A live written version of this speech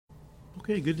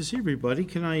Okay, good to see everybody.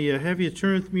 Can I have you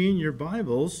turn with me in your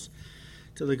Bibles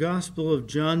to the Gospel of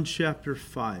John chapter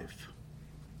 5.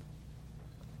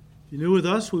 If you're new with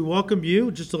us, we welcome you.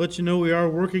 Just to let you know, we are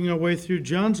working our way through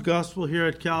John's Gospel here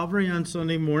at Calvary on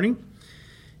Sunday morning.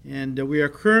 And we are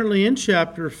currently in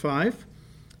chapter 5.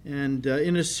 And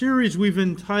in a series we've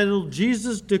entitled,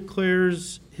 Jesus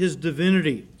Declares His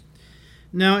Divinity.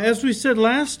 Now, as we said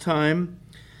last time,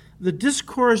 the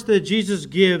discourse that Jesus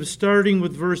gives, starting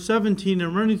with verse 17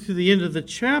 and running through the end of the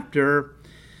chapter,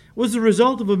 was the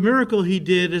result of a miracle he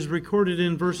did as recorded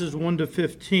in verses 1 to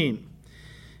 15.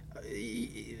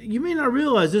 You may not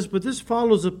realize this, but this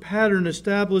follows a pattern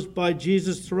established by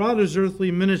Jesus throughout his earthly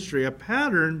ministry, a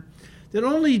pattern that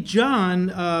only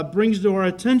John brings to our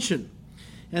attention.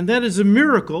 And that is a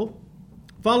miracle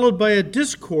followed by a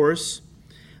discourse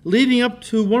leading up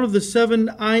to one of the 7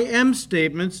 I am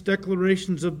statements,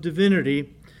 declarations of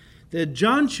divinity, that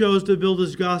John chose to build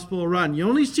his gospel around. You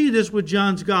only see this with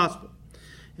John's gospel.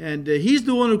 And he's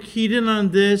the one who keyed in on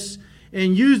this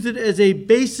and used it as a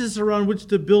basis around which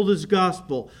to build his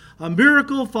gospel. A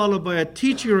miracle followed by a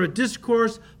teaching or a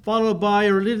discourse, followed by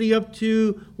or leading up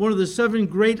to one of the 7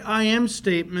 great I am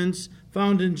statements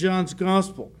found in John's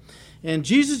gospel. And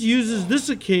Jesus uses this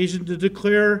occasion to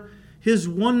declare his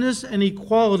oneness and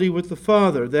equality with the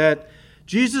Father, that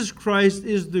Jesus Christ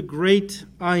is the great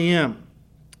I am.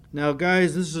 Now,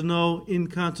 guys, this is no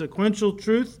inconsequential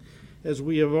truth. As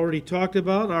we have already talked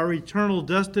about, our eternal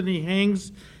destiny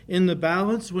hangs in the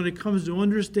balance when it comes to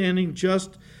understanding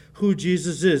just who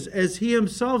Jesus is. As he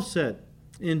himself said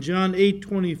in John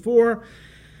 8:24,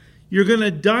 you're going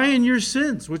to die in your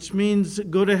sins, which means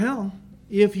go to hell,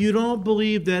 if you don't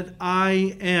believe that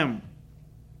I am.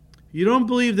 You don't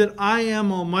believe that I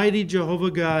am Almighty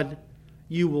Jehovah God,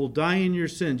 you will die in your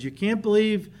sins. You can't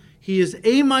believe he is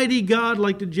a mighty God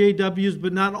like the JWs,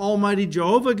 but not Almighty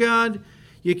Jehovah God.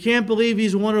 You can't believe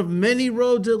he's one of many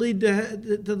roads that lead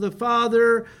to the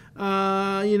Father.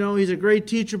 He's a great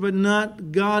teacher, but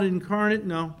not God incarnate.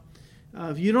 No.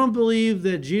 If you don't believe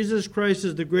that Jesus Christ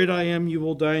is the great I am, you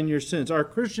will die in your sins. Our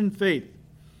Christian faith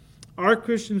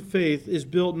is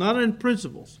built not on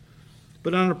principles,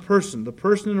 but on a person, the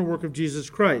person and the work of Jesus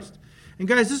Christ. And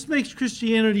guys, this makes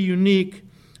Christianity unique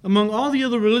among all the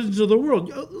other religions of the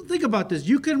world. Think about this.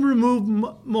 You can remove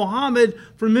Muhammad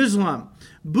from Islam,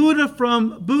 Buddha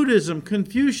from Buddhism,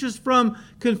 Confucius from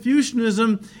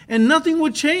Confucianism, and nothing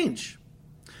would change.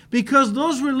 Because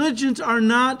those religions are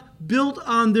not built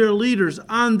on their leaders,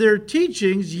 on their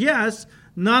teachings, yes,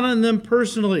 not on them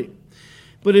personally.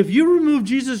 But if you remove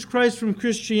Jesus Christ from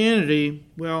Christianity,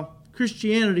 well,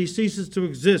 Christianity ceases to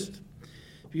exist,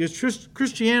 because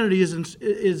Christianity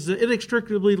is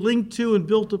inextricably linked to and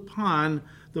built upon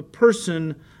the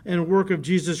person and work of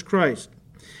Jesus Christ.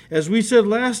 As we said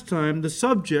last time, the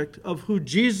subject of who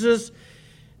Jesus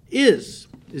is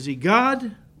he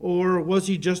God or was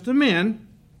he just a man,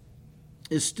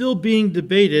 is still being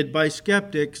debated by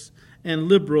skeptics and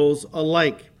liberals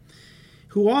alike,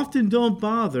 who often don't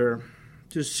bother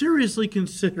to seriously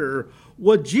consider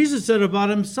what Jesus said about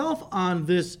himself on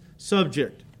this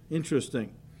subject.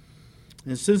 Interesting.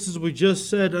 And since, as we just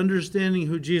said, understanding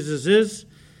who Jesus is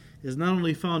not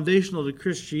only foundational to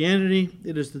Christianity,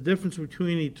 it is the difference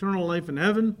between eternal life in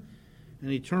heaven and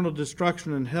eternal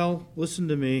destruction in hell. Listen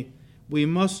to me. We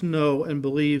must know and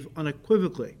believe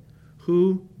unequivocally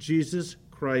who Jesus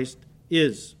Christ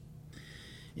is.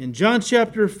 In John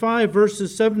chapter 5,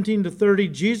 verses 17 to 30,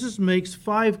 Jesus makes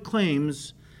 5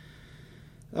 claims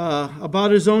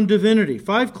about his own divinity.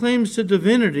 5 claims to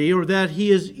divinity, or that he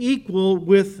is equal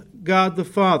with God the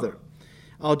Father.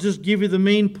 I'll just give you the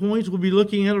main points we'll be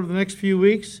looking at over the next few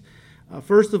weeks.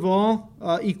 First of all,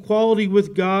 equality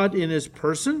with God in his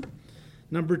person.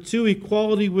 Number 2,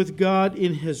 equality with God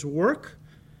in his work.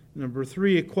 Number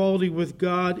 3, equality with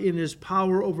God in his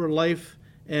power over life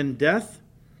and death.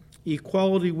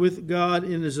 Equality with God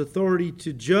in his authority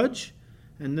to judge.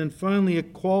 And then finally,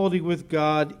 equality with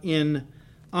God in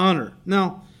honor.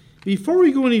 Now, before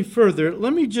we go any further,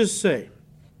 let me just say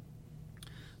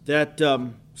that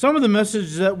some of the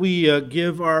messages that we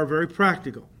give are very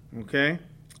practical, okay?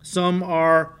 Some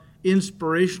are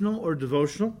inspirational or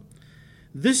devotional.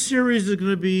 This series is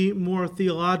going to be more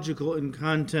theological in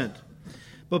content.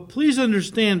 But please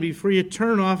understand, before you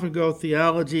turn off and go,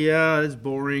 theology, it's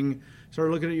boring,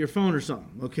 start looking at your phone or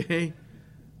something, okay?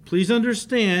 Please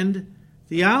understand,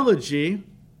 theology,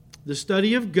 the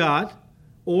study of God,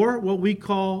 or what we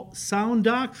call sound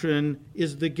doctrine,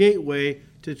 is the gateway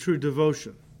to true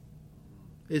devotion.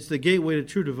 It's the gateway to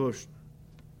true devotion.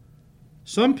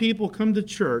 Some people come to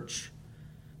church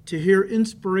to hear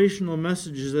inspirational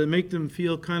messages that make them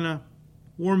feel kind of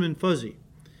warm and fuzzy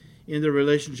in their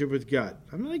relationship with God.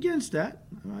 I'm not against that.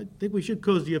 I think we should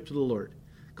cozy up to the Lord.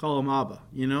 Call him Abba,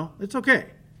 It's okay.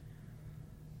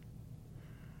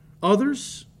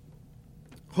 Others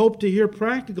hope to hear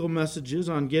practical messages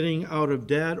on getting out of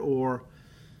debt or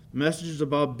messages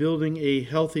about building a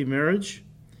healthy marriage.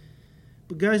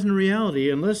 But guys, in reality,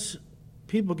 unless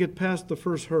people get past the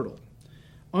first hurdle,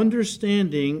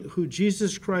 understanding who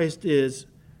Jesus Christ is,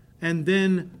 and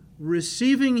then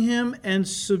receiving him and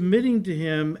submitting to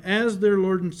him as their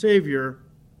Lord and Savior,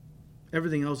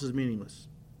 everything else is meaningless.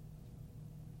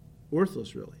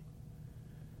 Worthless, really.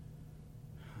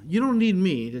 You don't need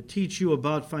me to teach you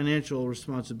about financial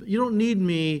responsibility. You don't need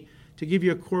me to give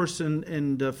you a course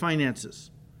in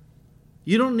finances.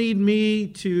 You don't need me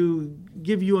to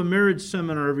give you a marriage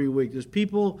seminar every week. There's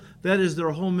people, that is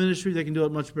their whole ministry, they can do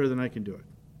it much better than I can do it.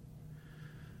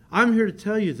 I'm here to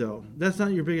tell you, though, that's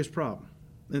not your biggest problem.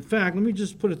 In fact, let me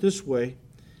just put it this way.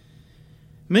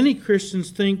 Many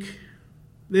Christians think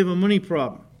they have a money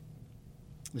problem.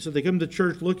 And so they come to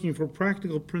church looking for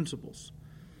practical principles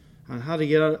on how to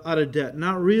get out of debt,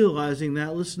 not realizing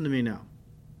that, listen to me now,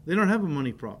 they don't have a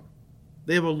money problem.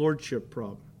 They have a lordship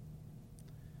problem.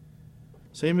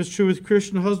 Same is true with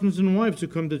Christian husbands and wives who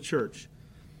come to church,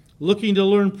 looking to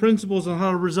learn principles on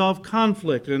how to resolve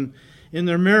conflict in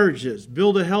their marriages,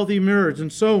 build a healthy marriage,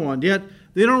 and so on. Yet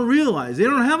they don't realize they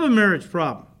don't have a marriage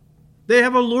problem. They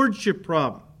have a lordship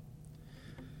problem.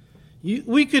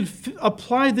 We could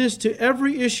apply this to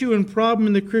every issue and problem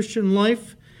in the Christian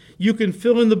life. You can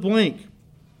fill in the blank.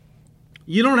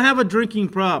 You don't have a drinking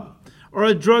problem, or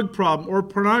a drug problem, or a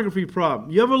pornography problem.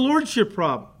 You have a lordship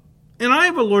problem. And I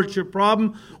have a lordship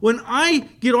problem when I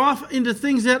get off into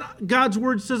things that God's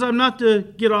word says I'm not to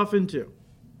get off into.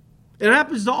 It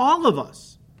happens to all of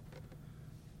us.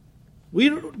 We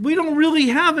don't really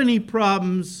have any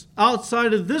problems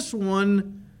outside of this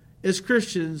one as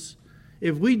Christians.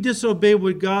 If we disobey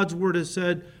what God's word has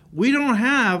said, we don't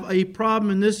have a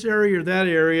problem in this area or that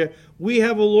area. We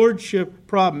have a lordship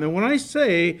problem. And when I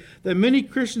say that many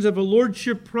Christians have a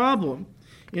lordship problem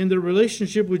in their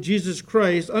relationship with Jesus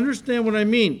Christ, understand what I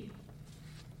mean.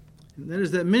 And that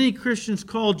is that many Christians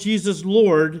call Jesus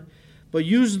Lord, but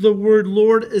use the word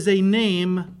Lord as a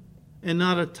name and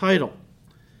not a title.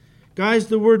 Guys,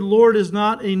 the word Lord is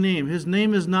not a name. His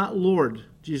name is not Lord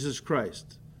Jesus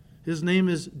Christ. His name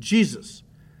is Jesus.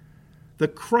 The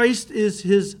Christ is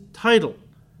his title.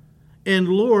 And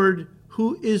Lord,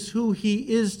 who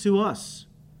he is to us.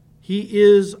 He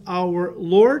is our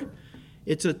Lord.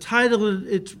 It's a title,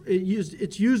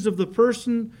 it's used of the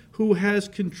person who has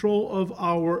control of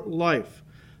our life.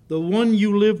 The one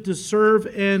you live to serve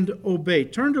and obey.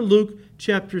 Turn to Luke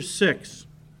chapter 6.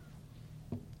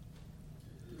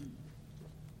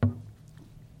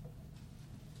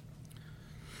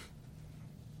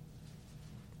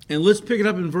 And let's pick it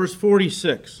up in verse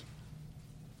 46.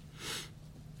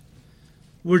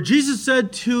 Where Jesus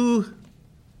said to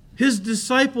his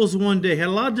disciples one day, had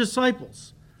a lot of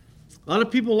disciples. A lot of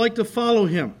people like to follow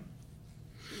him.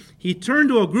 He turned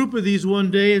to a group of these one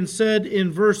day and said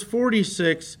in verse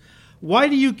 46, "Why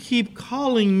do you keep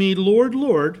calling me Lord,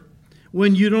 Lord,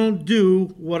 when you don't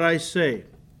do what I say?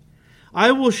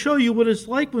 I will show you what it's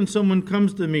like when someone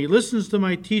comes to me, listens to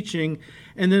my teaching,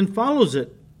 and then follows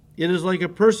it. It is like a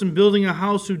person building a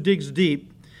house who digs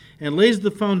deep and lays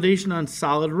the foundation on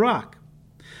solid rock.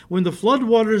 When the flood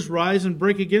waters rise and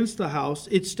break against the house,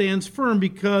 it stands firm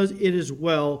because it is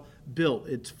well built."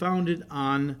 It's founded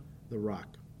on the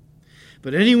rock.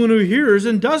 "But anyone who hears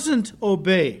and doesn't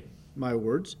obey my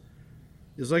words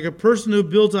is like a person who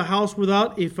builds a house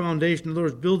without a foundation." In other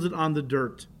words, builds it on the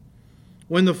dirt.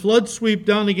 "When the floods sweep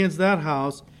down against that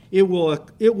house, it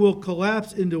will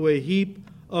collapse into a heap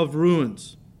of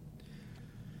ruins."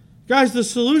 Guys, the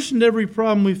solution to every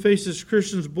problem we face as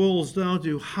Christians boils down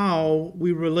to how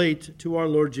we relate to our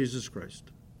Lord Jesus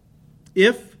Christ.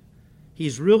 If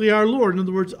he's really our Lord, in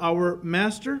other words, our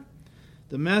master,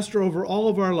 the master over all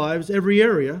of our lives, every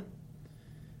area,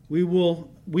 we will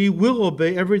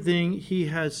obey everything he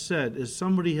has said. As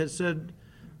somebody has said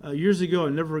years ago,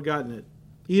 I've never forgotten it.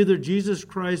 Either Jesus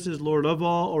Christ is Lord of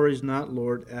all or he's not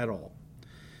Lord at all.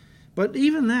 But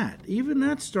even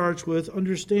that starts with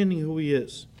understanding who he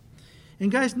is. And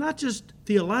guys, not just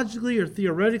theologically or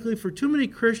theoretically, for too many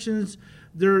Christians,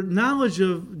 their knowledge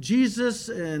of Jesus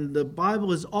and the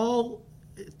Bible is all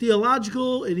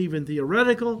theological and even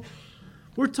theoretical.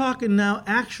 We're talking now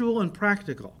actual and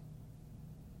practical.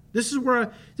 This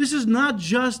is not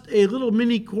just a little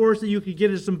mini course that you could get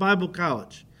at some Bible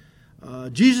college.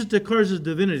 Jesus declares his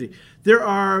divinity. There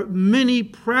are many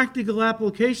practical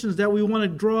applications that we want to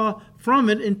draw from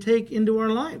it and take into our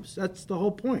lives. That's the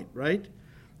whole point, right?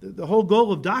 The whole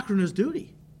goal of doctrine is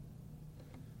duty.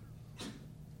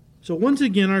 So once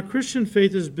again, our Christian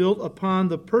faith is built upon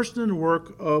the person and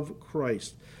work of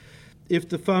Christ. If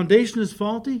the foundation is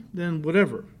faulty, then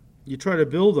whatever you try to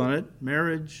build on it,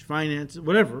 marriage, finance,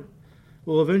 whatever,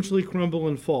 will eventually crumble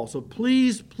and fall. So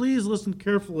please listen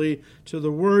carefully to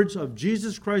the words of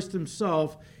Jesus Christ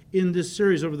himself in this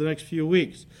series over the next few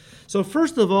weeks. So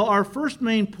first of all, our first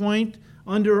main point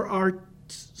under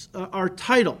our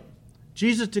title,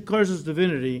 Jesus declares his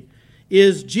divinity,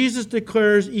 is Jesus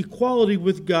declares equality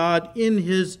with God in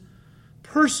his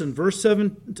person. Verse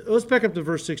 7, let's back up to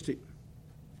verse 16.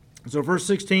 So verse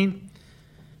 16,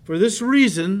 for this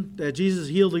reason that Jesus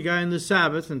healed a guy on the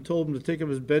Sabbath and told him to take up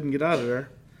his bed and get out of there,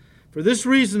 for this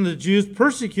reason the Jews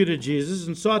persecuted Jesus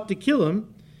and sought to kill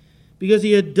him because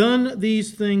he had done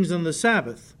these things on the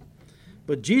Sabbath.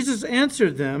 But Jesus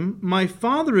answered them, my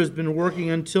Father has been working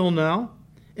until now,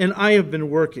 and I have been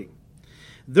working.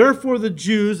 Therefore the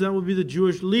Jews, that would be the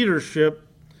Jewish leadership,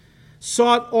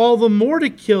 sought all the more to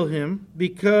kill him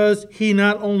because he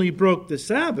not only broke the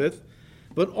Sabbath,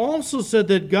 but also said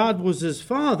that God was his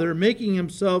Father, making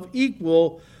himself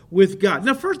equal with God.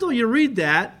 Now, first of all, you read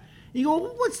that, you go,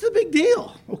 well, what's the big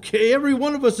deal? Okay, every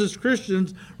one of us as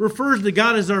Christians refers to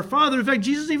God as our Father. In fact,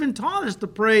 Jesus even taught us to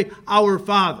pray, our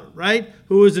Father, right,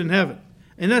 who is in heaven.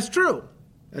 And that's true.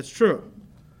 That's true.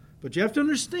 But you have to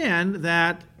understand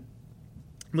that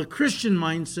the Christian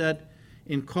mindset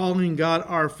in calling God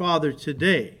our Father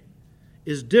today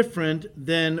is different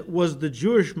than was the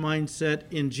Jewish mindset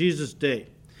in Jesus' day.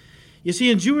 You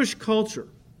see, in Jewish culture,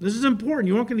 this is important.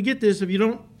 You aren't going to get this if you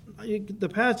don't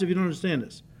understand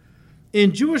this.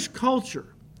 In Jewish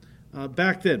culture,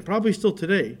 back then, probably still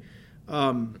today,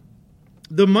 the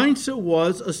mindset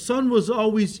was a son was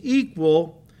always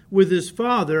equal with his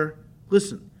father,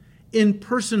 listen, in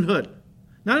personhood.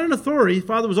 Not in authority. The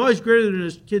father was always greater than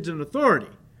his kids in authority.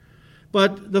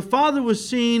 But the father was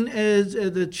seen as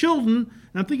the children,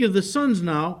 and I'm thinking of the sons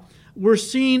now, were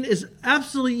seen as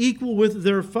absolutely equal with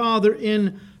their father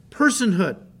in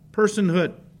personhood.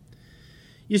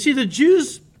 You see, the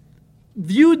Jews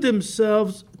viewed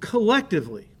themselves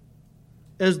collectively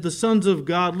as the sons of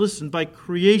God, listen, by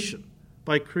creation.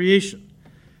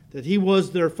 That he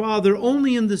was their father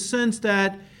only in the sense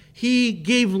that he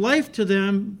gave life to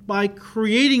them by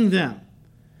creating them.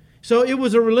 So it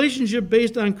was a relationship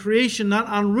based on creation, not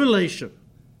on relation.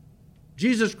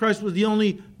 Jesus Christ was the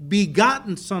only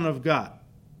begotten Son of God.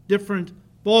 Different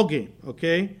ballgame,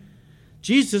 okay?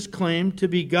 Jesus claimed to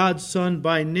be God's Son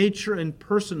by nature and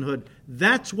personhood.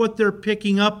 That's what they're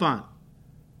picking up on.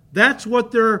 That's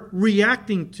what they're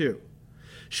reacting to.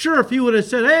 Sure, if he would have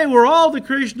said, hey, we're all the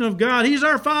creation of God, he's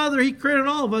our Father, he created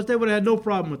all of us, they would have had no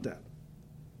problem with that.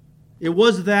 It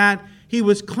was that he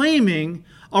was claiming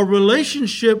a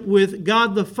relationship with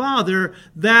God the Father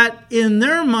that in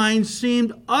their minds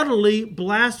seemed utterly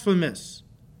blasphemous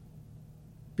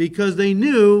because they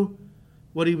knew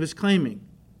what he was claiming.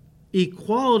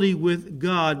 Equality with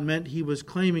God meant he was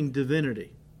claiming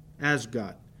divinity as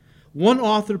God. One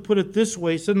author put it this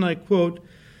way, said, and I quote,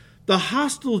 the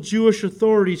hostile Jewish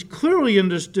authorities clearly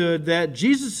understood that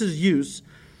Jesus' use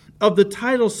of the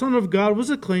title Son of God was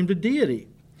a claim to deity.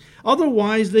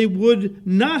 Otherwise, they would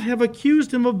not have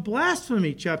accused him of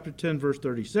blasphemy, chapter 10, verse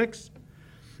 36.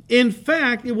 In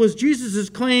fact, it was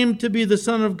Jesus' claim to be the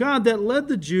Son of God that led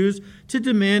the Jews to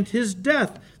demand his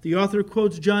death. The author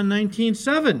quotes John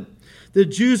 19:7. The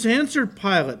Jews answered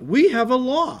Pilate, we have a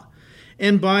law,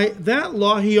 and by that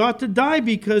law he ought to die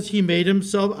because he made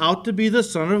himself out to be the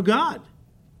Son of God.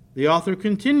 The author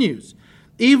continues,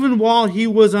 even while he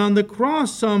was on the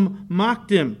cross, some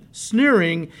mocked him,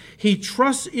 sneering, he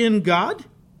trusts in God.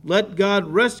 Let God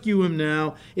rescue him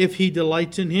now if he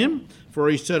delights in him. For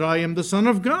he said, I am the Son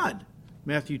of God.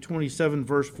 Matthew 27,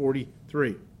 verse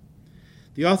 43.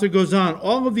 The author goes on,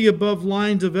 all of the above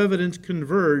lines of evidence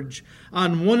converge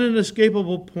on one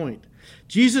inescapable point.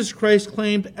 Jesus Christ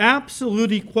claimed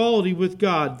absolute equality with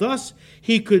God. Thus,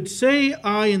 he could say,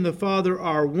 I and the Father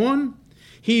are one.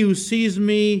 He who sees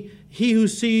me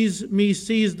sees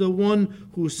the one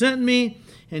who sent me,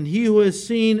 and he who has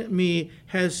seen me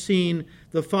has seen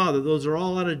the Father. Those are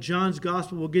all out of John's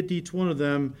Gospel. We'll get to each one of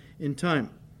them in time.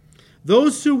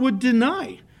 Those who would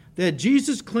deny that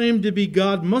Jesus claimed to be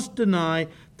God must deny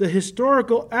the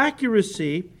historical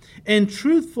accuracy and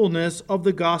truthfulness of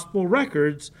the Gospel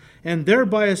records and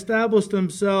thereby establish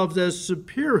themselves as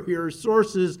superior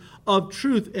sources of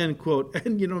truth, end quote.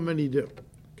 And many do.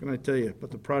 Can I tell you,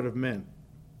 but the pride of men.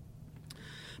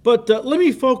 But let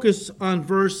me focus on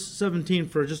verse 17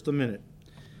 for just a minute.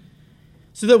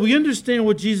 so that we understand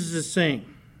what Jesus is saying.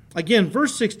 Again,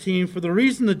 verse 16, for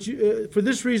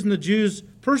this reason the Jews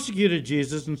persecuted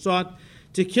Jesus and sought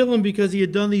to kill him because he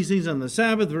had done these things on the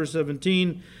Sabbath. Verse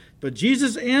 17, but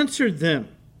Jesus answered them,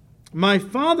 my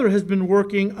Father has been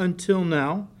working until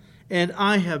now, and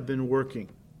I have been working.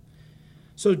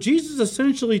 So Jesus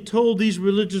essentially told these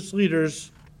religious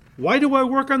leaders, why do I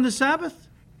work on the Sabbath?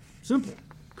 Simple,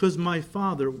 because my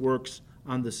Father works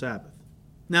on the Sabbath.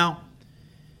 Now,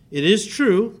 it is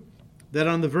true that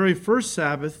on the very first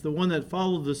Sabbath, the one that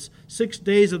followed the 6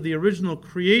 days of the original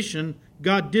creation,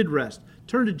 God did rest.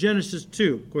 Turn to Genesis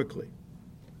 2 quickly.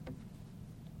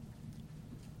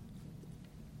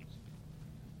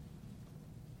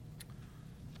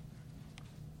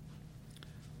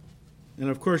 And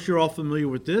of course, you're all familiar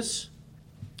with this.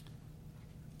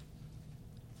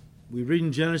 We read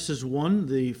in Genesis 1,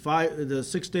 the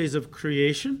 6 days of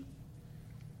creation.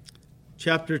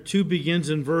 Chapter 2 begins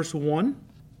in verse 1.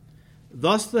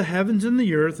 Thus the heavens and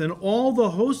the earth and all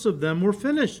the hosts of them were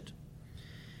finished.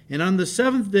 And on the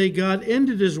seventh day God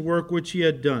ended his work which he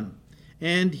had done,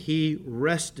 and he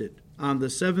rested on the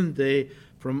seventh day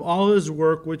from all his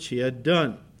work which he had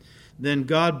done. Then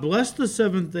God blessed the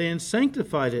seventh day and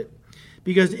sanctified it,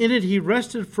 because in it he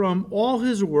rested from all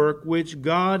his work which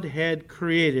God had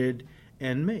created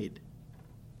and made.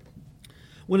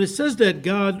 When it says that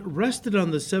God rested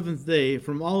on the seventh day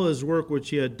from all his work which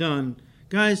he had done,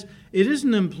 guys, it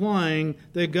isn't implying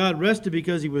that God rested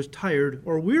because he was tired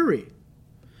or weary.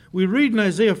 We read in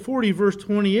Isaiah 40, verse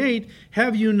 28,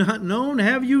 have you not known,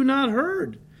 have you not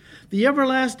heard? The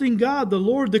everlasting God, the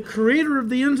Lord, the creator of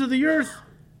the ends of the earth,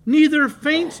 neither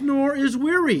faints nor is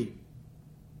weary.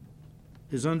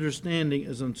 His understanding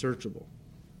is unsearchable.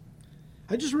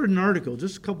 I just read an article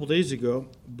just a couple days ago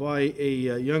by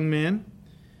a young man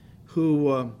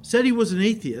who said he was an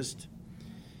atheist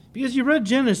because he read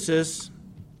Genesis,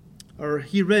 or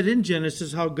he read in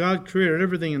Genesis how God created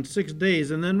everything in 6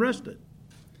 days and then rested.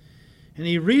 And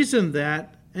he reasoned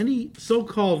that any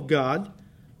so-called God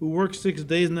who worked 6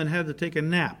 days and then had to take a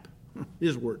nap,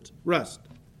 his words, rest,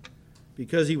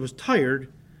 because he was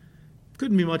tired,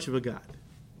 couldn't be much of a God.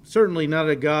 Certainly not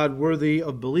a God worthy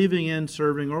of believing in,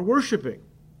 serving, or worshiping.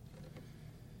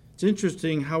 It's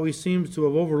interesting how he seems to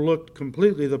have overlooked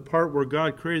completely the part where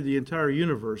God created the entire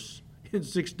universe in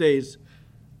 6 days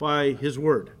by his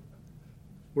word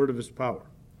of his power.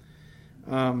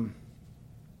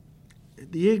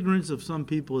 The ignorance of some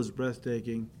people is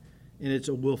breathtaking, and it's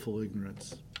a willful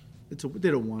ignorance.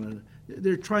 They don't want it.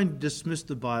 They're trying to dismiss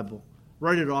the Bible,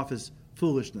 write it off as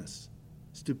foolishness,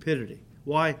 stupidity.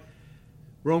 Why?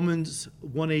 Romans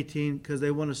 1:18, because they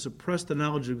want to suppress the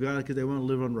knowledge of God because they want to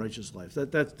live unrighteous lives.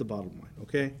 That's the bottom line,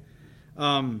 okay?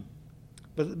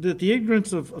 But the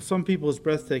ignorance of some people is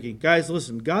breathtaking. Guys,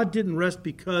 listen, God didn't rest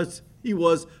because he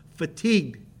was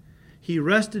fatigued. He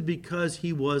rested because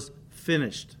he was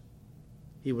finished.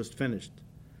 He was finished.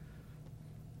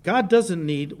 God doesn't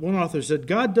need, one author said,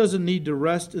 God doesn't need to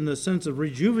rest in the sense of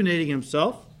rejuvenating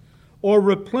himself or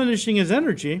replenishing his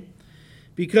energy,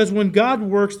 because when God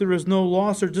works, there is no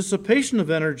loss or dissipation of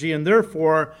energy, and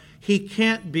therefore he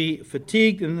can't be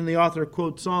fatigued. And then the author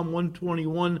quotes Psalm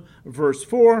 121, verse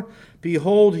 4,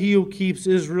 behold, he who keeps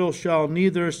Israel shall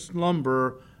neither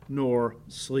slumber nor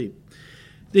sleep.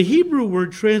 The Hebrew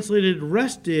word translated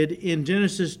rested in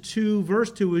Genesis 2,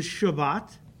 verse 2 is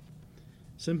Shabbat.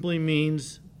 Simply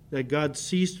means that God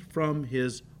ceased from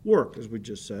his work, as we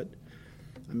just said.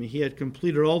 He had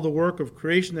completed all the work of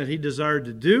creation that he desired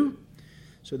to do,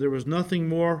 so there was nothing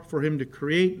more for him to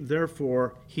create.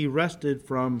 Therefore, he rested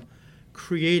from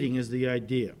creating is the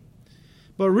idea.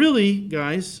 But really,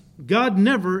 guys, God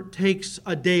never takes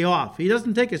a day off. He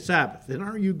doesn't take a Sabbath. And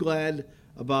aren't you glad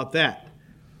about that?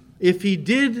 If he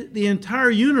did, the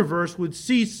entire universe would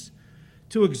cease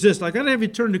to exist. I got to have you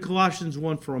turn to Colossians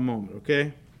 1 for a moment,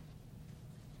 okay?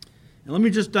 And let me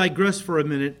just digress for a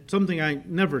minute, something I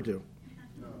never do.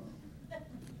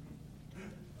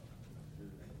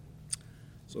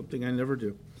 Something I never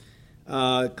do.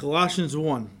 Colossians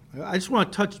 1. I just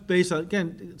want to touch base on,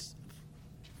 again,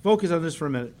 focus on this for a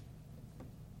minute.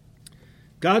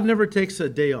 God never takes a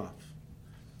day off.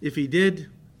 If he did,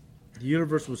 the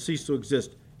universe would cease to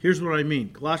exist. Here's what I mean.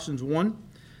 Colossians 1,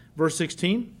 verse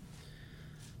 16.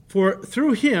 For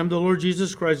through him, the Lord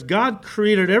Jesus Christ, God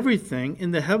created everything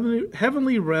in the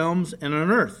heavenly realms and on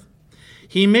earth.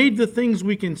 He made the things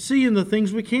we can see and the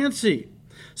things we can't see,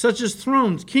 such as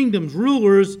thrones, kingdoms,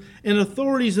 rulers, and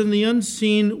authorities in the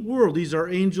unseen world. These are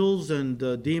angels and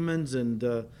demons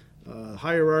and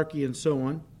hierarchy and so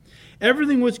on.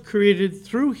 Everything was created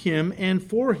through him and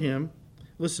for him.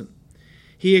 Listen,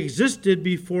 he existed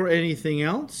before anything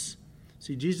else,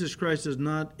 See, Jesus Christ is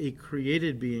not a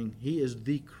created being. He is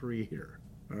the creator.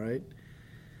 All right?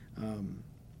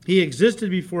 He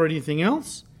existed before anything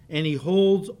else, and he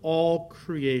holds all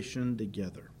creation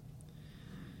together.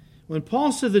 When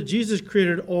Paul said that Jesus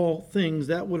created all things,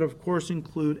 that would, of course,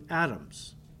 include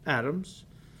atoms. Atoms,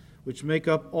 which make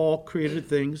up all created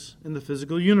things in the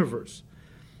physical universe.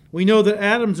 We know that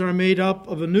atoms are made up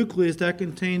of a nucleus that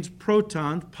contains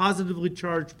protons, positively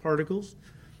charged particles,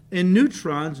 and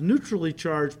neutrons, neutrally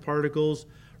charged particles.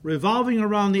 Revolving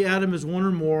around the atom is one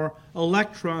or more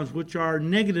electrons, which are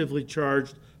negatively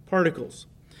charged particles.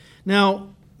 Now,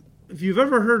 if you've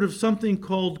ever heard of something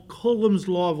called Coulomb's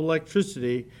law of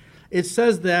electricity, it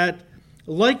says that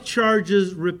like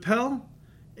charges repel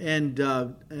and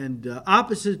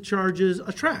opposite charges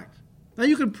attract. Now,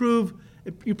 you can prove,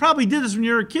 you probably did this when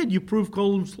you were a kid, you proved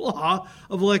Coulomb's law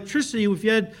of electricity if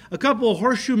you had a couple of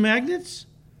horseshoe magnets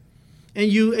and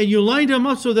you lined them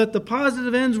up so that the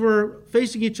positive ends were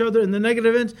facing each other and the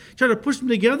negative ends, try to push them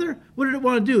together. What did it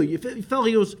want to do? You felt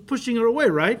like it was pushing it away,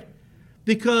 right?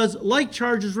 Because like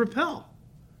charges repel.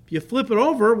 If you flip it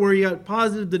over where you got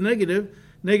positive to negative,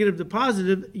 negative to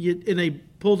positive, and they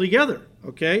pull together,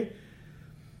 okay?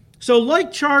 So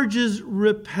like charges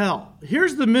repel.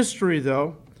 Here's the mystery,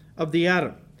 though, of the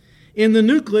atom. In the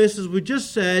nucleus, as we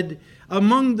just said,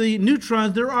 among the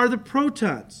neutrons, there are the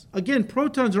protons. Again,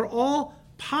 protons are all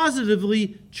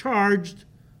positively charged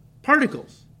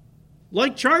particles,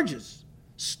 like charges,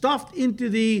 stuffed into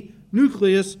the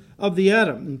nucleus of the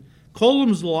atom. And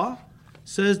Coulomb's law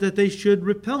says that they should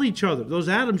repel each other. Those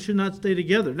atoms should not stay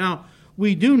together. Now,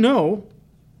 we do know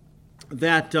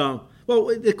that,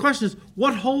 the question is,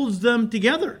 what holds them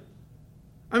together?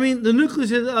 I mean, the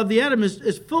nucleus of the atom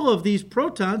is full of these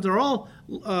protons. They're all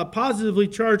positively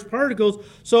charged particles.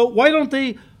 So why don't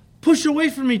they push away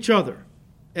from each other,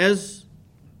 as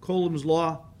Coulomb's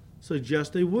law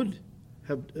suggests they would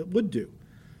do?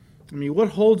 I mean, what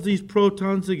holds these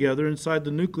protons together inside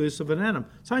the nucleus of an atom?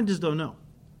 Scientists don't know.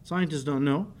 Scientists don't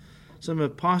know. Some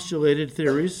have postulated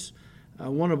theories,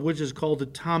 one of which is called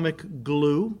atomic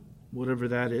glue, whatever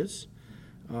that is,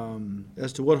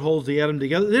 as to what holds the atom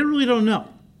together. They really don't know.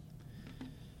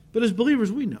 But as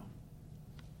believers, we know.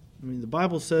 I mean, the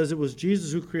Bible says it was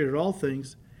Jesus who created all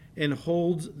things and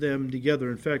holds them together.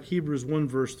 In fact, Hebrews 1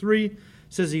 verse 3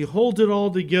 says he holds it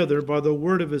all together by the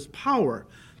word of his power.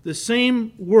 The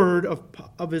same word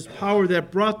of his power that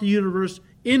brought the universe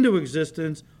into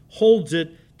existence holds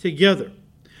it together.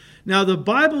 Now, the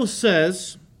Bible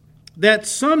says that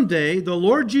someday the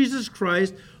Lord Jesus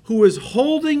Christ, who is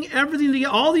holding everything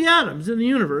together, all the atoms in the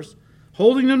universe,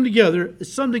 holding them together,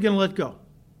 is someday going to let go.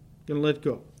 Going to let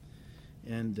go.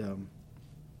 And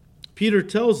Peter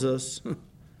tells us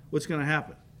what's going to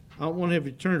happen. I don't want to have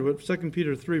you turn to it. 2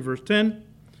 Peter 3, verse 10.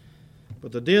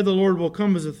 But the day of the Lord will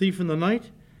come as a thief in the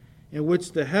night, in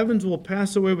which the heavens will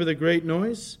pass away with a great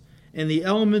noise, and the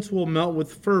elements will melt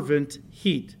with fervent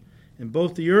heat. And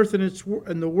both the earth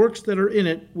and the works that are in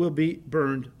it will be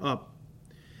burned up.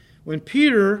 When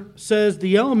Peter says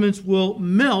the elements will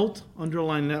melt,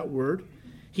 underline that word,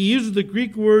 he uses the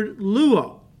Greek word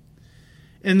luo.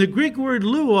 And the Greek word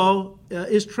luo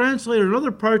is translated in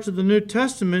other parts of the New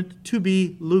Testament to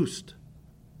be loosed.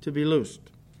 To be loosed.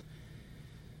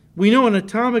 We know an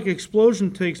atomic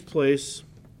explosion takes place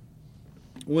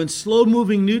when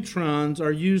slow-moving neutrons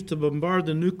are used to bombard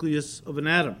the nucleus of an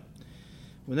atom.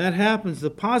 When that happens,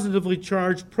 the positively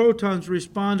charged protons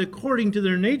respond according to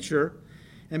their nature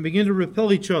and begin to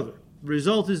repel each other. The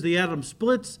result is the atom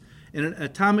splits and an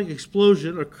atomic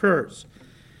explosion occurs.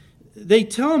 They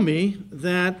tell me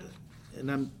that,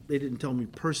 and they didn't tell me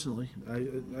personally,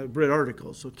 I've read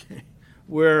articles, okay,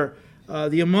 where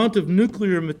the amount of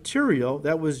nuclear material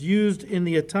that was used in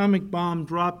the atomic bomb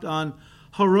dropped on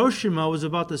Hiroshima was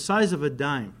about the size of a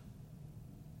dime.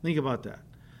 Think about that.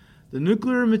 The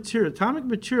nuclear material, atomic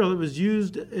material that was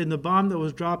used in the bomb that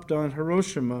was dropped on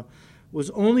Hiroshima was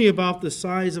only about the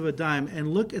size of a dime,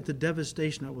 and look at the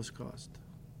devastation that was caused.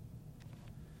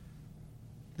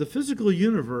 The physical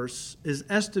universe is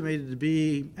estimated to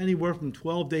be anywhere from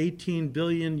 12 to 18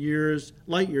 billion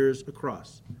light years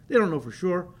across. They don't know for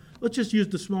sure. Let's just use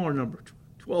the smaller number,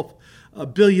 12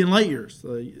 billion light years,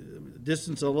 the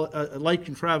distance a light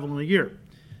can travel in a year.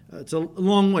 It's a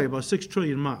long way, about 6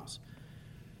 trillion miles.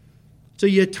 So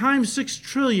you times 6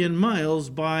 trillion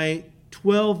miles by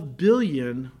 12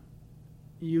 billion,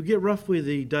 you get roughly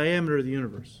the diameter of the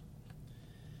universe.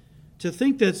 To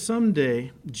think that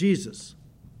someday Jesus,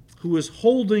 who is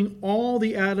holding all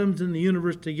the atoms in the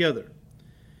universe together,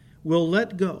 will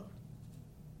let go,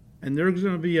 and there's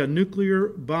going to be a nuclear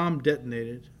bomb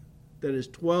detonated that is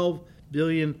 12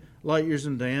 billion light years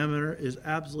in diameter, is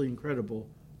absolutely incredible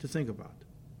to think about.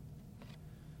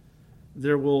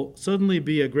 There will suddenly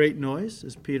be a great noise,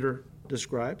 as Peter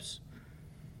describes,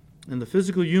 and the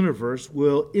physical universe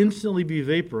will instantly be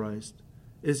vaporized,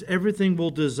 as everything will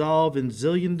dissolve in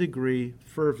zillion-degree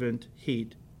fervent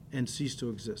heat and cease to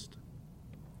exist.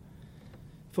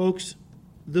 Folks,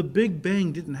 the Big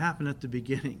Bang didn't happen at the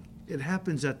beginning. It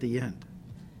happens at the end.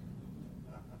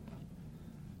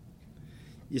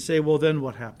 You say, well, then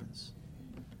what happens?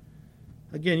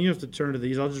 Again, you have to turn to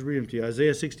these. I'll just read them to you.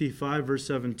 Isaiah 65, verse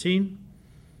 17.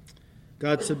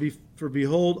 God said, "For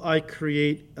behold, I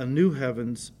create a new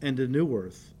heavens and a new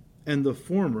earth, and the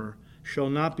former shall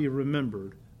not be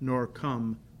remembered, nor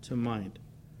come to mind."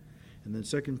 And then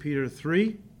 2 Peter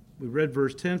 3, we read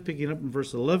verse 10, picking up in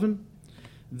verse 11.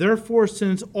 "Therefore,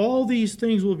 since all these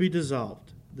things will be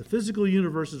dissolved," the physical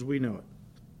universe as we know it,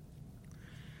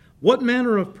 "what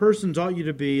manner of persons ought you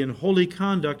to be in holy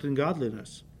conduct and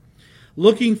godliness,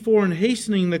 looking for and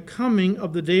hastening the coming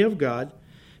of the day of God,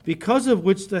 because of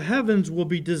which the heavens will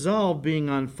be dissolved, being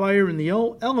on fire, and the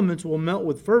elements will melt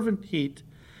with fervent heat.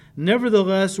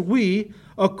 Nevertheless, we,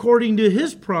 according to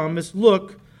his promise,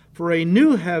 look for a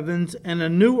new heavens and a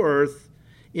new earth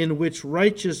in which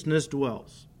righteousness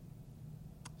dwells."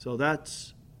 So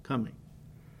that's coming.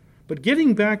 But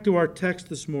getting back to our text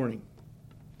this morning,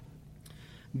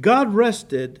 God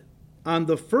rested on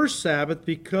the first Sabbath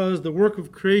because the work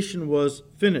of creation was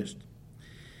finished.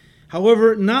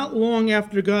 However, not long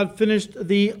after God finished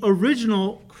the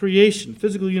original creation,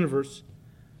 physical universe,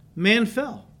 man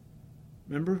fell.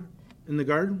 Remember in the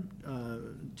garden,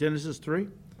 Genesis 3?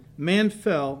 Man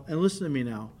fell, and listen to me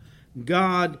now.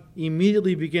 God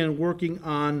immediately began working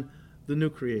on the new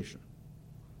creation,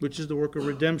 which is the work of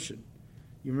redemption.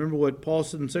 You remember what Paul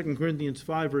said in 2 Corinthians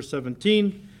 5, verse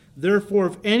 17? "Therefore,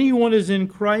 if anyone is in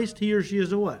Christ, he or she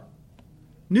is a what?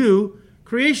 New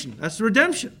creation." That's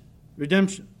redemption.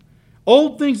 Redemption.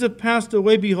 "Old things have passed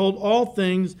away. Behold, all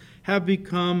things have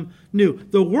become new."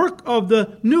 The work of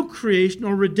the new creation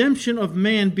or redemption of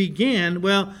man began,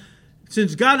 well,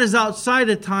 since God is outside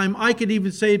of time, I could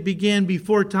even say it began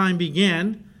before time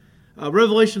began.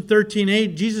 Revelation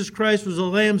 13:8, Jesus Christ was a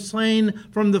lamb slain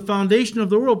from the foundation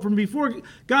of the world. From before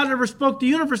God ever spoke the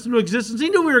universe into existence, he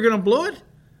knew we were going to blow it,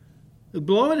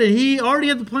 and he already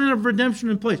had the plan of redemption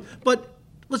in place. But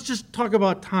let's just talk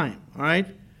about time, all right?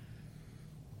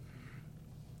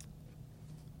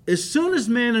 As soon as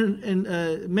Adam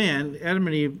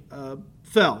and Eve,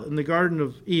 fell in the Garden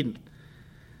of Eden,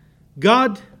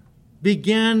 God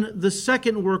began the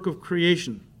second work of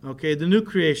creation, okay, the new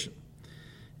creation.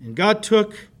 And God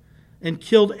took and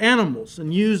killed animals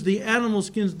and used the animal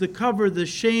skins to cover the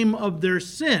shame of their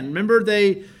sin. Remember,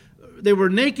 they were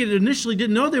naked, initially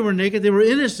didn't know they were naked. They were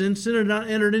innocent. Sin had not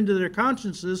entered into their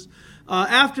consciences.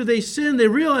 After they sinned, they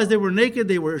realized they were naked.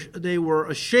 They were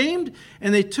ashamed,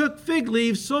 and they took fig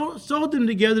leaves, sewed them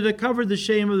together to cover the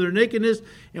shame of their nakedness.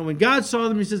 And when God saw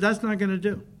them, he says, "That's not going to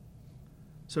do."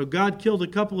 So God killed a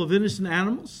couple of innocent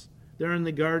animals there in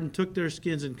the garden, took their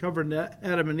skins and covered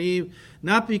Adam and Eve,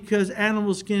 not because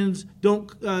animal skins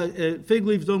fig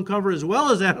leaves don't cover as well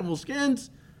as animal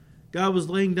skins. God was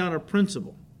laying down a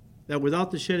principle that without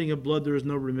the shedding of blood, there is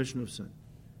no remission of sin.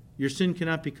 Your sin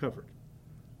cannot be covered.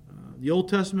 The Old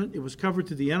Testament, it was covered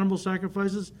through the animal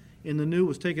sacrifices. In the New, it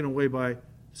was taken away by the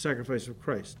sacrifice of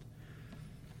Christ.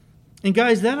 And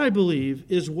guys, that I believe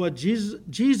is what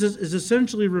Jesus is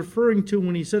essentially referring to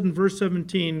when he said in verse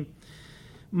 17,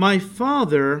 "My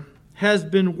Father has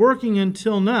been working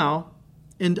until now,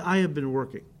 and I have been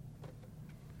working."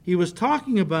 He was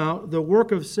talking about the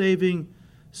work of saving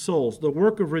souls, the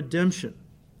work of redemption,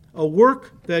 a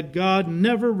work that God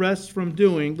never rests from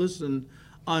doing, listen,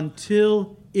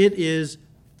 until it is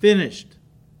finished.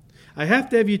 I have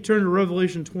to have you turn to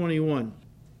Revelation 21.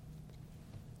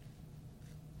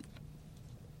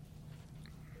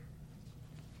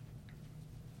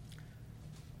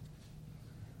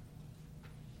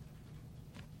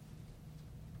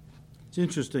 It's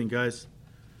interesting, guys.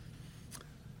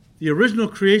 The original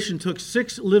creation took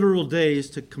 6 literal days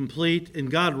to complete,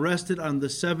 and God rested on the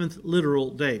 7th literal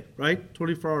day, right?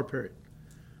 24-hour period.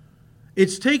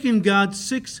 It's taken God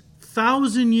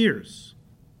 6,000 years.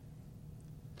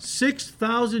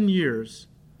 6,000 years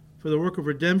for the work of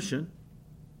redemption.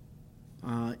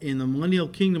 In the millennial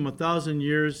kingdom, 1,000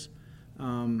 years,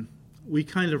 we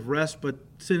kind of rest, but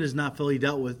sin is not fully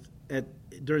dealt with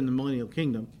during the millennial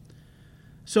kingdom.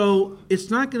 So it's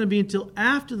not going to be until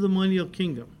after the millennial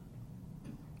kingdom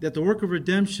that the work of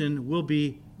redemption will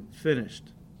be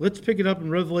finished. Let's pick it up in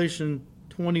Revelation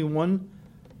 21,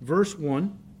 verse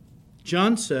 1.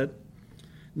 John said,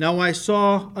 "Now I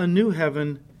saw a new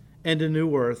heaven and a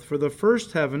new earth, for the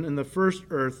first heaven and the first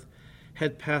earth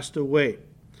had passed away.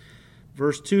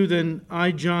 Verse 2, then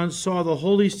I, John, saw the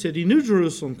holy city, New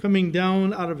Jerusalem, coming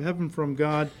down out of heaven from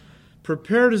God,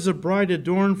 prepared as a bride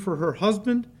adorned for her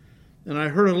husband. And I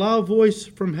heard a loud voice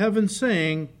from heaven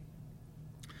saying,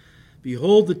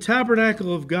 behold, the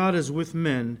tabernacle of God is with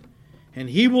men, and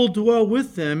he will dwell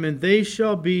with them, and they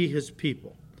shall be his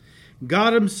people.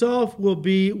 God himself will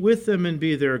be with them and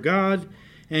be their God,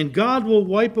 and God will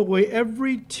wipe away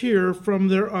every tear from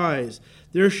their eyes.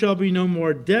 There shall be no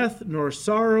more death, nor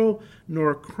sorrow,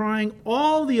 nor crying.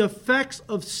 All the effects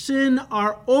of sin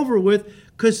are over with,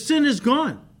 because sin is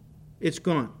gone. It's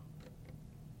gone.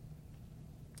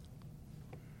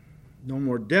 No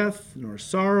more death, nor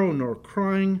sorrow, nor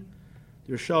crying.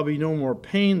 There shall be no more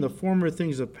pain. The former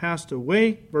things have passed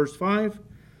away. Verse 5.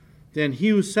 Then he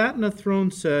who sat on the throne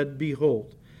said,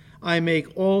 behold, I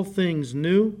make all things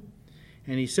new.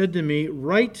 And he said to me,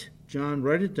 write, John,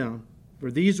 write it down,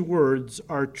 for these words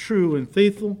are true and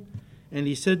faithful. And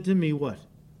he said to me, what?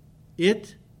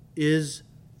 It is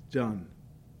done.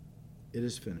 It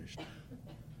is finished.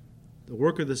 The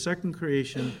work of the second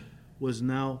creation was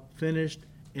now finished,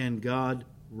 and God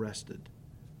rested.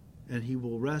 And he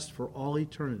will rest for all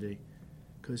eternity,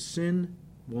 because sin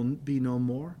will be no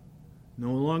more.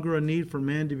 No longer a need for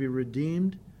man to be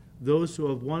redeemed. Those who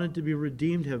have wanted to be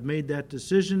redeemed have made that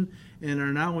decision and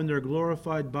are now in their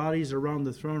glorified bodies around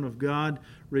the throne of God,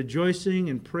 rejoicing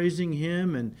and praising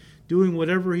him and doing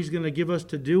whatever he's going to give us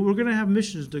to do. We're going to have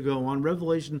missions to go on.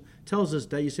 Revelation tells us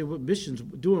that. You say, what missions?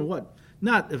 Doing what?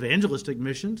 Not evangelistic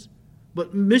missions,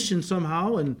 but missions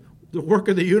somehow, and the work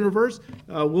of the universe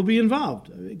will be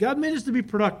involved. God made us to be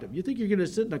productive. You think you're going to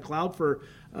sit in a cloud for,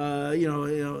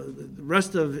 the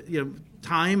rest of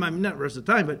time? I mean, not rest of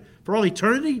time, but for all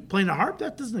eternity, playing a harp?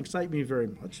 That doesn't excite me very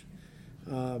much.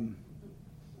 Now,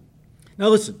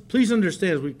 listen. Please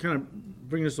understand as we kind of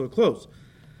bring this to a close.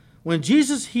 When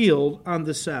Jesus healed on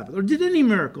the Sabbath, or did any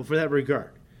miracle for that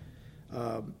regard,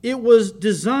 it was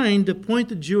designed to point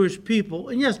the Jewish people,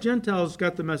 and yes, Gentiles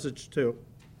got the message too,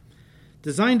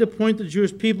 designed to point the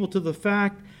Jewish people to the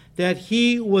fact that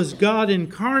he was God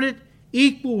incarnate,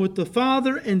 equal with the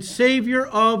Father and Savior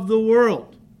of the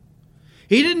world.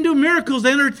 He didn't do miracles to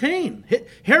entertain.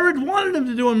 Herod wanted him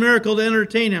to do a miracle to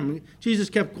entertain him. Jesus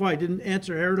kept quiet, didn't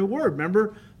answer Herod a word.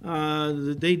 Remember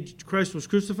the day Christ was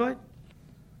crucified?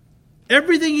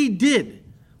 Everything he did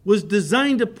was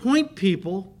designed to point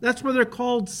people. That's why they're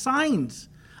called signs.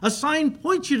 A sign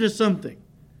points you to something.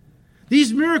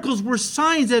 These miracles were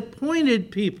signs that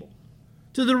pointed people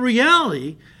to the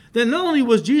reality that not only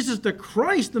was Jesus the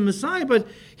Christ, the Messiah, but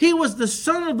he was the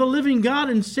Son of the living God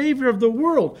and Savior of the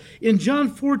world. In John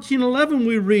 14:11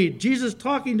 we read, Jesus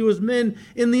talking to his men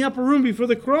in the upper room before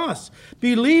the cross.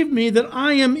 Believe me that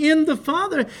I am in the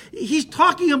Father. He's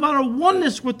talking about a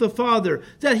oneness with the Father,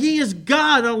 that he is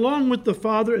God along with the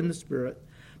Father and the Spirit.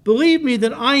 Believe me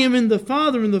that I am in the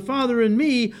Father and the Father in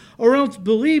me, or else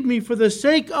believe me for the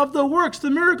sake of the works, the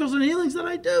miracles and healings that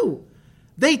I do.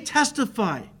 They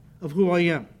testify of who I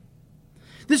am.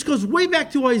 This goes way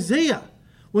back to Isaiah,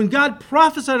 when God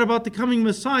prophesied about the coming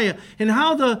Messiah and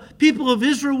how the people of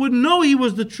Israel would know he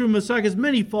was the true Messiah, because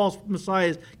many false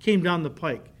messiahs came down the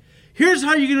pike. Here's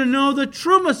how you're going to know the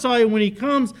true Messiah when he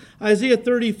comes. Isaiah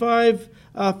 35,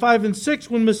 5 and 6,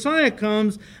 when Messiah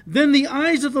comes, then the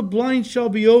eyes of the blind shall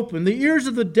be opened, the ears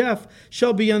of the deaf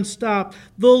shall be unstopped,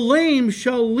 the lame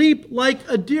shall leap like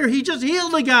a deer. He just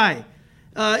healed a guy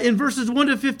in verses 1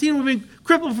 to 15 who've been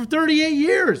crippled for 38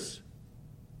 years.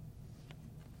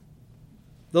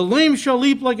 The lame shall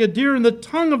leap like a deer, and the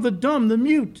tongue of the dumb, the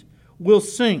mute, will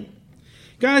sing.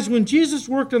 Guys, when Jesus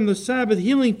worked on the Sabbath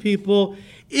healing people,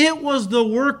 it was the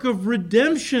work of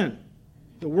redemption.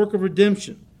 The work of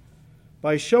redemption.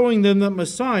 By showing them that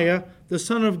Messiah, the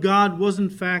Son of God, was in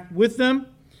fact with them,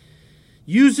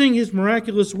 using his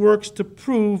miraculous works to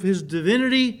prove his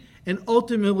divinity and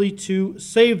ultimately to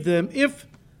save them if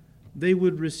they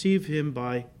would receive him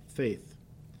by faith.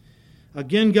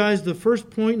 Again, guys, the first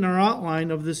point in our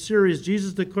outline of this series,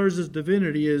 Jesus declares his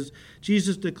divinity, is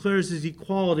Jesus declares his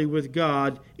equality with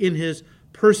God in his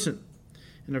person.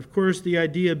 And of course, the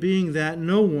idea being that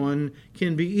no one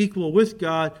can be equal with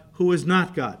God who is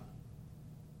not God.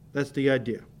 That's the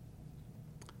idea.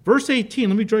 Verse 18,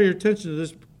 let me draw your attention to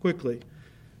this quickly.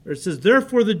 It says,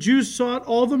 therefore the Jews sought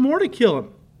all the more to kill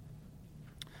him,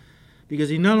 because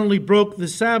he not only broke the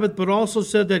Sabbath, but also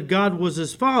said that God was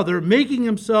his Father, making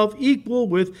himself equal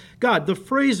with God. The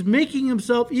phrase making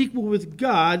himself equal with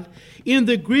God in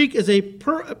the Greek is a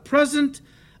present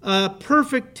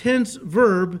perfect tense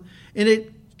verb, and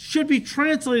it should be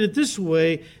translated this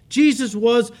way: Jesus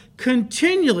was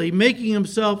continually making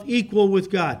himself equal with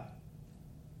God.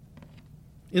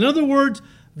 In other words,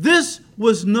 this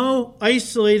was no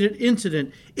isolated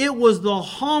incident. It was the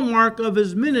hallmark of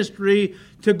his ministry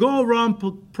to go around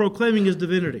proclaiming his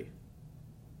divinity.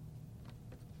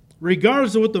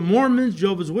 Regardless of what the Mormons,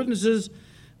 Jehovah's Witnesses,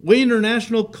 Way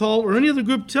International cult, or any other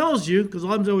group tells you, because a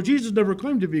lot of them say, well, Jesus never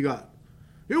claimed to be God.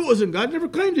 It wasn't God, never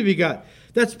claimed to be God.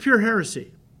 That's pure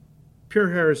heresy.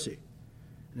 Pure heresy.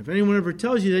 And if anyone ever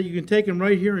tells you that, you can take them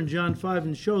right here in John 5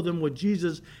 and show them what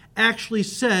Jesus actually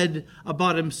said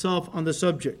about himself on the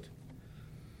subject.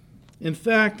 In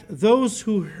fact, those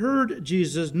who heard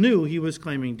Jesus knew he was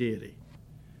claiming deity.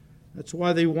 That's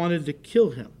why they wanted to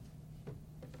kill him.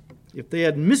 If they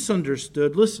had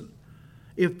misunderstood, listen,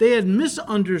 if they had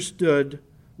misunderstood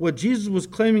what Jesus was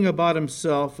claiming about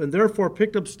himself and therefore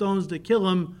picked up stones to kill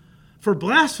him for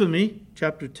blasphemy,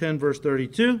 chapter 10, verse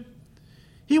 32,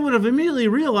 he would have immediately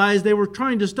realized they were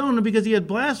trying to stone him because he had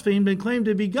blasphemed and claimed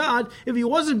to be God. If he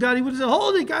wasn't God, he would have said,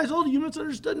 hold it, guys, hold it, you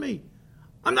misunderstood me.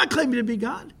 I'm not claiming to be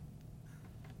God.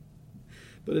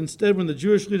 But instead, when the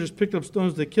Jewish leaders picked up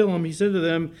stones to kill him, he said to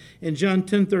them in John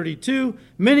 10:32,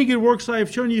 many good works I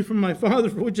have shown you from my Father.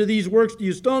 For which of these works do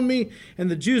you stone me? And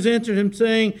the Jews answered him,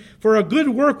 saying, for a good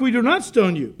work we do not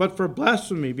stone you, but for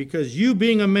blasphemy, because you,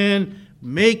 being a man,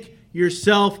 make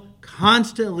yourself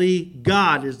constantly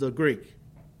God, is the Greek.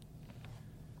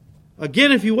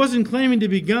 Again, if he wasn't claiming to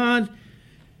be God,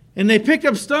 and they picked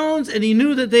up stones, and he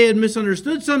knew that they had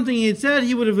misunderstood something he had said,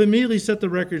 he would have immediately set the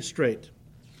record straight.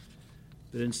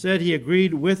 But instead, he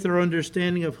agreed with their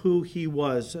understanding of who he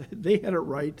was. They had it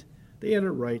right. They had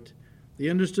it right. They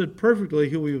understood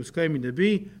perfectly who he was claiming to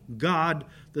be, God,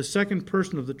 the second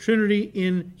person of the Trinity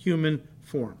in human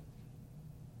form.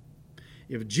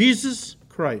 If Jesus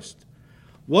Christ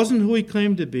wasn't who he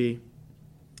claimed to be,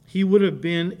 he would have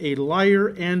been a liar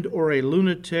and or a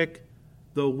lunatic,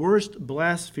 the worst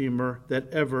blasphemer that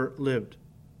ever lived.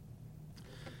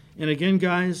 And again,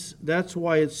 guys, that's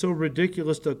why it's so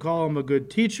ridiculous to call him a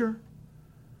good teacher.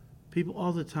 People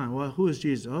all the time, well, who is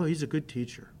Jesus? Oh, he's a good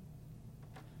teacher.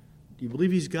 Do you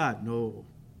believe he's God? No.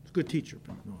 He's a good teacher,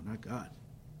 but no, not God.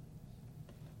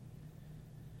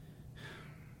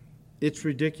 It's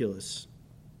ridiculous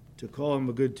to call him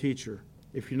a good teacher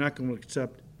if you're not going to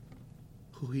accept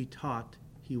who he taught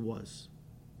he was.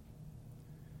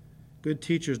 Good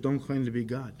teachers don't claim to be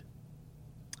God.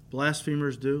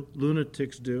 Blasphemers do,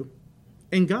 lunatics do,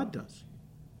 and God does,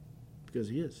 because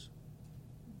he is.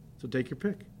 So take your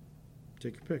pick.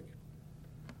 Take your pick.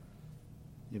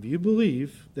 If you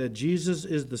believe that Jesus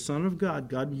is the Son of God,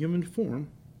 God in human form,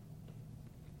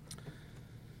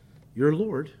 your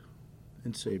Lord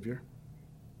and Savior,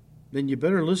 then you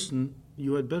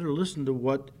had better listen to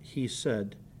what he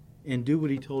said and do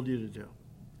what he told you to do.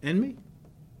 And me.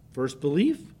 First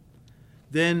believe,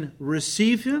 then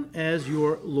receive him as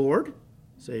your Lord,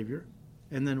 Savior,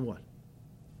 and then what?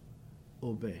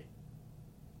 Obey.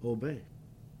 Obey.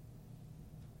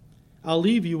 I'll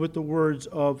leave you with the words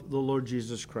of the Lord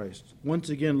Jesus Christ. Once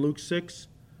again, Luke 6,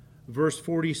 verse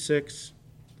 46.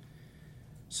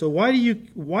 So why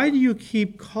do you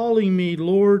keep calling me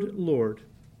Lord, Lord,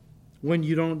 when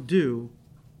you don't do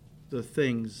the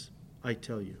things I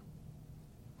tell you?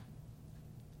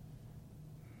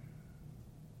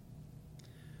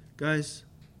 Guys,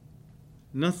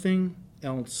 nothing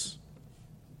else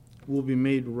will be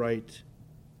made right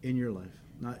in your life.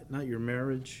 Not your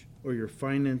marriage or your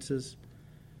finances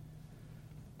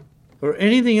or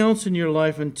anything else in your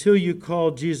life until you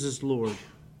call Jesus Lord.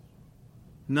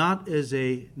 Not as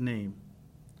a name,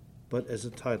 but as a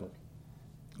title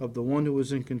of the one who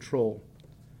is in control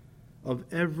of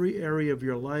every area of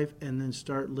your life, and then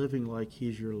start living like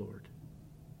he's your Lord.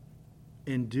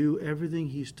 And do everything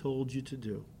he's told you to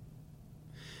do.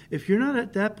 If you're not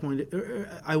at that point,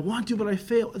 I want to, but I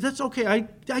fail. That's okay.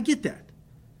 I get that.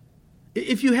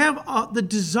 If you have the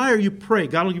desire, you pray.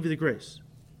 God will give you the grace.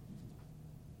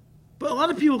 But a lot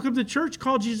of people come to church,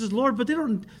 call Jesus Lord, but they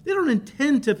don't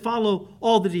intend to follow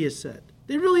all that he has said.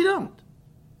 They really don't.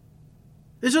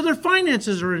 And so their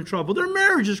finances are in trouble. Their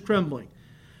marriage is crumbling.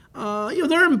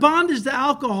 They're in bondage to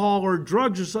alcohol or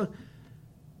drugs or something.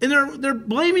 And they're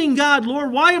blaming God.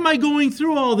 Lord, why am I going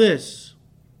through all this?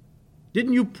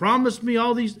 Didn't you promise me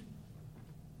all these?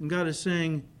 And God is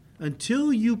saying,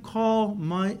 until you call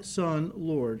my son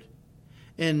Lord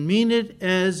and mean it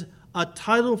as a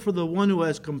title for the one who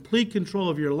has complete control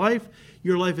of your life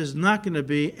is not going to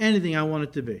be anything I want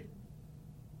it to be.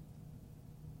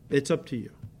 It's up to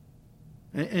you.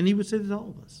 And he would say that to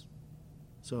all of us.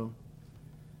 So,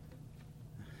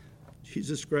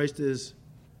 Jesus Christ is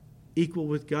equal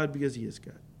with God because he is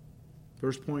God.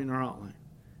 First point in our outline.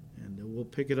 And we'll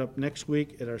pick it up next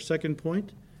week at our second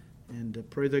point. And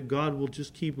pray that God will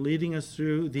just keep leading us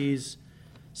through these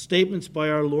statements by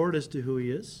our Lord as to who he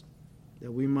is,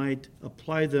 that we might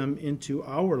apply them into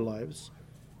our lives,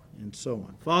 and so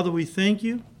on. Father, we thank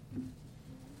you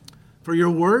for your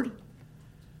word.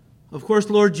 Of course,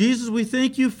 Lord Jesus, we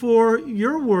thank you for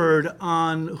your word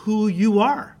on who you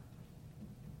are.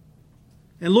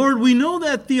 And Lord, we know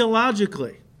that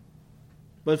theologically.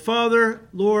 But Father,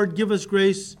 Lord, give us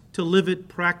grace to live it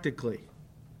practically.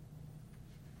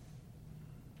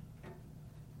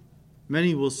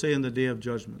 Many will say in the day of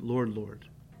judgment, Lord, Lord,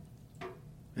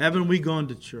 haven't we gone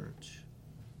to church?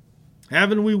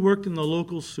 Haven't we worked in the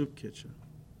local soup kitchen?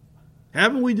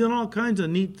 Haven't we done all kinds of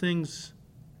neat things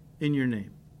in your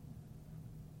name?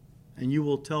 And you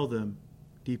will tell them,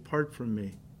 depart from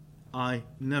me. I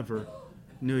never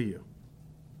knew you.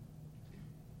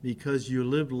 Because you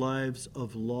lived lives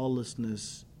of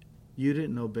lawlessness. You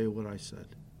didn't obey what I said.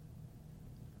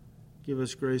 Give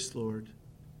us grace, Lord,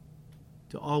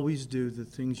 to always do the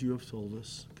things you have told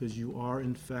us, because you are,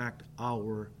 in fact,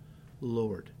 our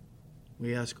Lord.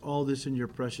 We ask all this in your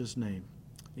precious name.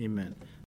 Amen.